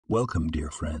Welcome, dear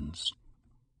friends.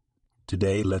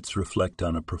 Today, let's reflect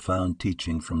on a profound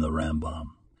teaching from the Rambam.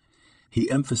 He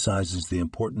emphasizes the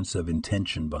importance of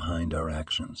intention behind our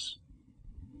actions.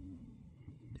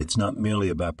 It's not merely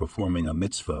about performing a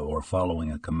mitzvah or following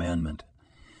a commandment.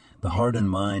 The heart and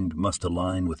mind must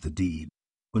align with the deed.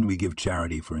 When we give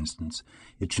charity, for instance,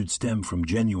 it should stem from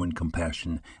genuine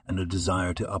compassion and a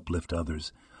desire to uplift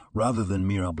others, rather than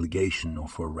mere obligation or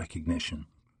for recognition.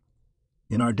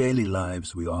 In our daily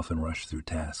lives, we often rush through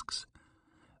tasks,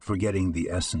 forgetting the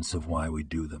essence of why we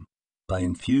do them. By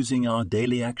infusing our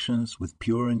daily actions with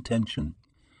pure intention,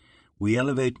 we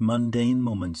elevate mundane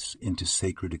moments into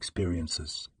sacred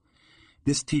experiences.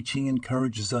 This teaching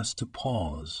encourages us to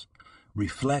pause,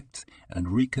 reflect, and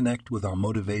reconnect with our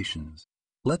motivations.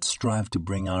 Let's strive to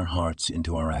bring our hearts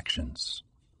into our actions,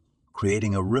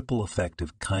 creating a ripple effect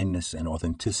of kindness and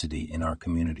authenticity in our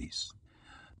communities.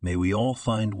 May we all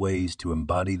find ways to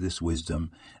embody this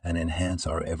wisdom and enhance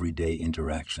our everyday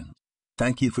interaction.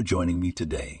 Thank you for joining me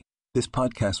today. This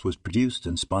podcast was produced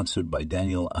and sponsored by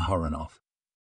Daniel Aharonoff.